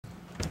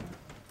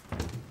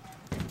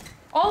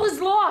All is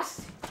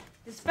lost.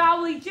 This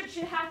foul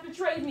Egyptian hath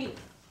betrayed me.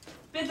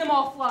 Bid them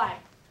all fly.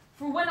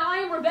 For when I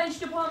am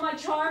revenged upon my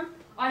charm,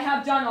 I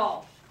have done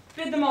all.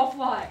 Bid them all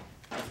fly.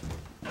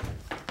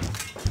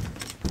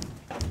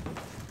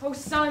 O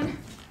son,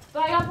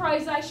 thy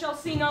uprise I shall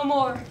see no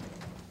more.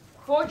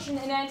 Fortune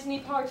and Antony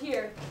part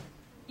here.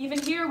 Even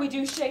here we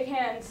do shake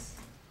hands.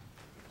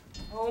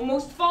 O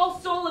most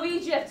false soul of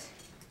Egypt!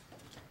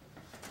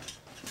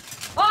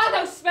 Ah,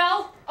 thou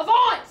smell!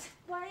 Avaunt!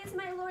 Why is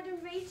my lord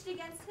enraged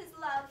against his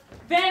love?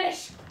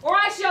 Vanish, or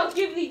I shall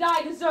give thee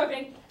thy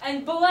deserving,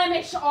 and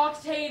blemish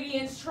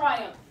Octavian's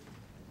triumph.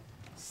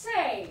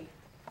 Say,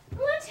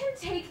 let him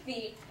take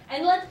thee,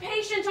 and let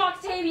patient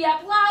Octavia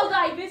plow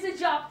thy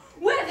visage up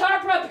with her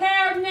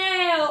prepared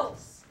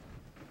nails.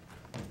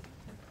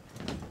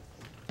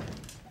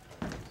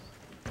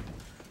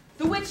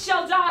 The witch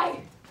shall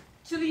die.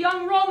 To the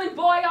young Roman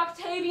boy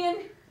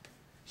Octavian,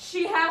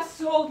 she has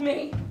sold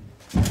me.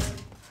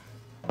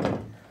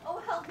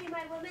 Oh, help me,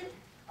 my woman.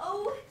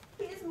 Oh,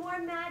 he is more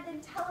mad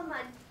than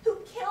Telamon, who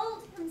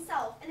killed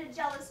himself in a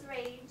jealous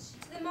rage.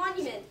 To the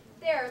monument.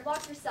 There,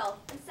 lock yourself,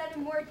 and send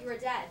him word you are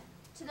dead.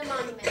 To the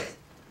monument.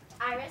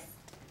 Iris,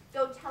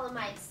 go tell him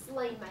I have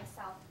slain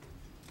myself.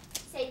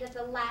 Say that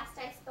the last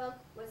I spoke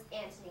was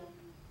Antony,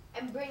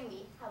 and bring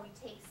me how he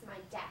takes my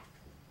death.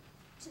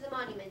 To the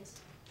monument.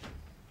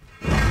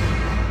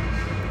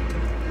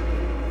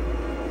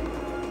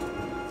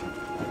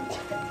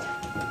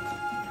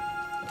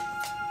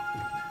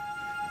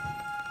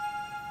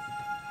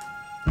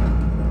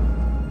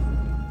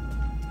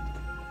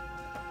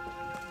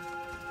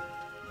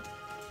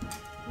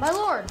 My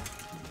lord!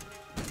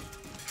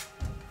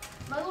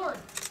 My lord!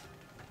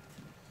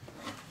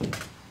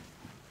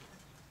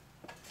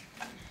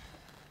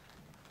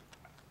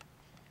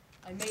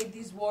 I made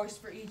these wars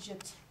for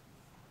Egypt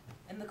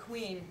and the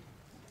queen,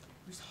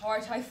 whose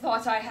heart I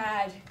thought I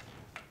had.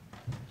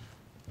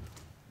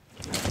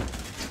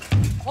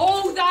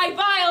 Oh, thy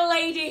vile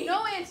lady!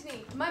 No,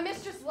 Antony, my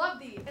mistress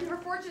loved thee, and her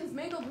fortunes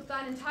mingled with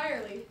thine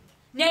entirely.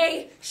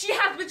 Nay, she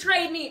hath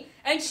betrayed me,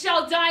 and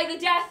shall die the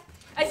death,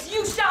 as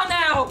you shall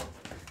now!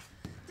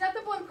 Death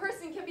of one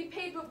person can be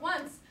paid but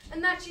once,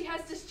 and that she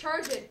has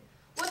discharged.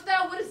 What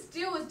thou wouldst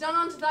do was done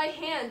unto thy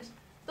hand.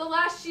 The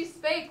last she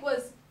spake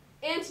was,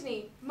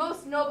 Antony,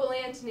 most noble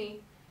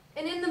Antony.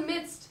 And in the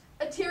midst,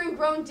 a tearing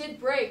groan did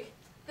break.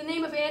 The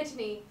name of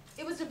Antony,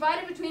 it was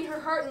divided between her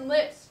heart and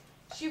lips.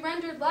 She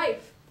rendered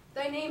life,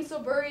 thy name so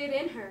buried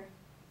in her.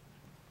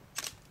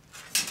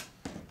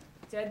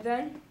 Dead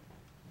then?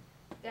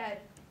 Dead.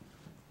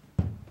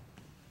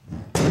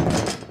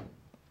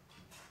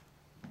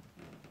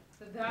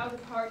 That thou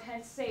depart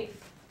hence safe,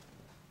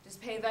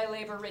 just pay thy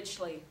labor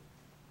richly.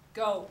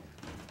 Go.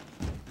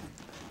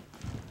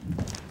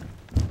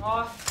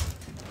 Off,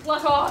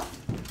 pluck off.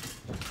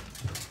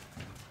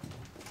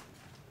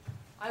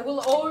 I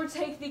will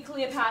overtake thee,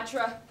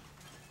 Cleopatra,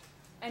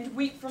 and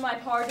weep for my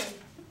pardon.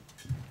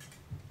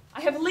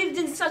 I have lived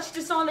in such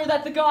dishonor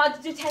that the gods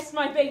detest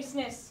my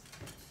baseness.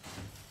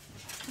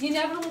 The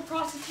inevitable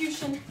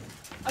prosecution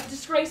of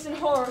disgrace and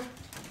horror,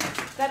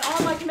 that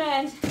on my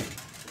command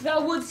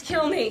thou wouldst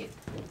kill me.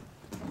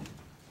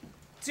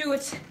 Do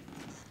it.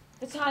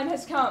 The time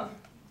has come.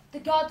 The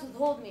gods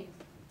withhold me.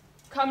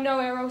 Come no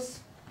arrows,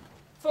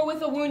 for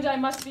with a wound I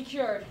must be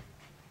cured.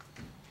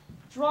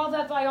 Draw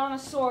that thy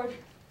honest sword,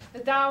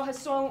 that thou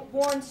hast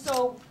worn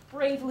so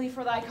bravely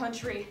for thy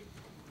country.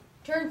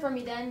 Turn from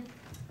me then,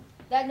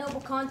 that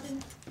noble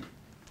conscience,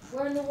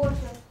 wherein the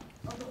worship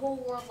of the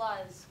whole world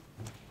lies.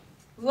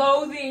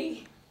 Lo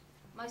thee!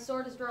 My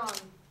sword is drawn.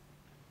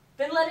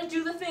 Then let it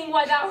do the thing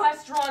why thou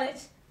hast drawn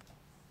it.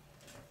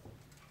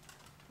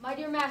 My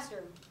dear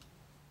master,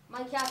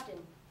 my captain,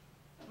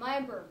 my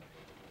emperor,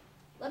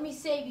 let me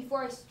say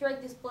before I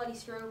strike this bloody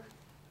stroke,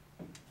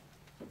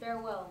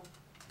 farewell.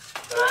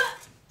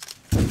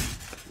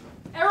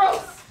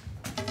 Arrows!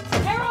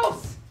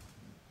 Arrows!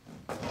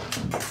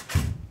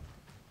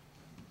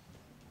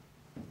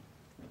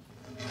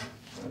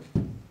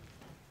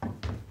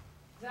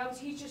 Thou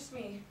teachest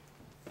me,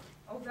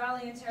 O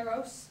valiant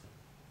Eros,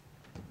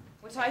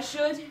 what I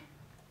should,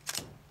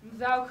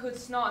 thou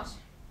couldst not.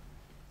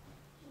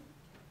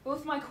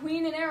 Both my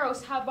queen and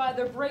Eros have by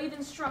their brave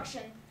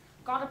instruction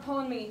got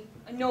upon me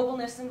a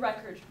nobleness and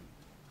record.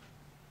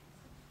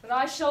 But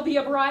I shall be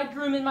a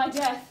bridegroom in my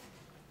death,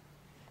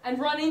 and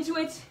run into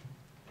it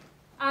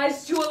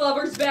as to a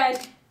lover's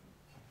bed.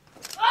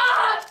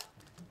 Ah!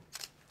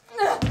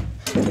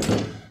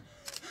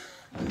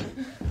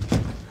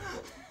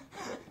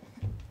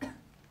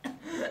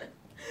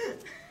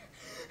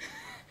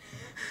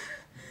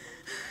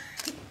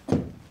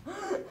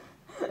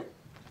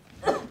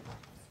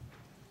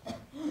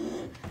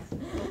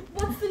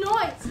 What's the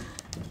noise?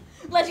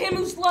 Let him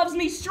who loves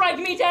me strike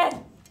me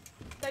dead.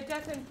 Thy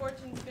death and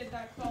fortunes bid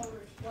thy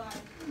followers fly.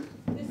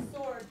 This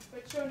sword,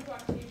 but shown to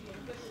Octavian,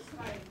 good this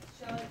tidings,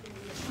 shall it be.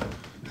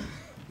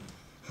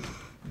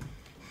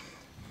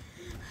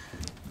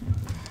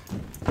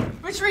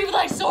 Retrieve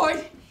thy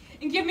sword,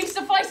 and give me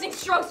sufficing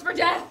strokes for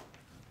death.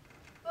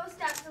 Both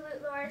steps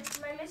Absolute Lord,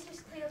 my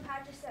mistress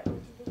Cleopatra sent me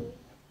to thee.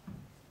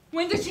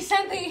 When did she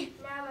send thee?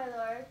 Now, my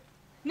lord.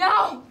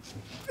 Now!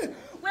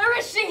 Where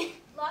is she?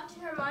 Locked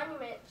in her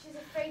monument, she's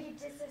afraid you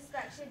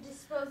disrespect she had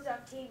disposed of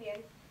Octavian,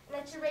 and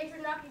that your rage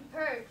would not be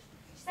purged.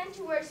 She sent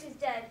you word she's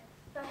dead,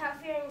 but how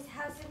fearing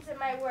how since at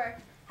my work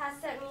has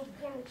sent me to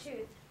proclaim the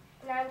truth.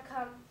 And I am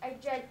come, I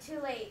dread too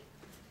late.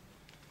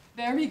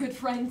 Bear me, good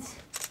friends,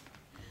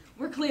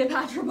 where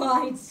Cleopatra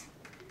bides.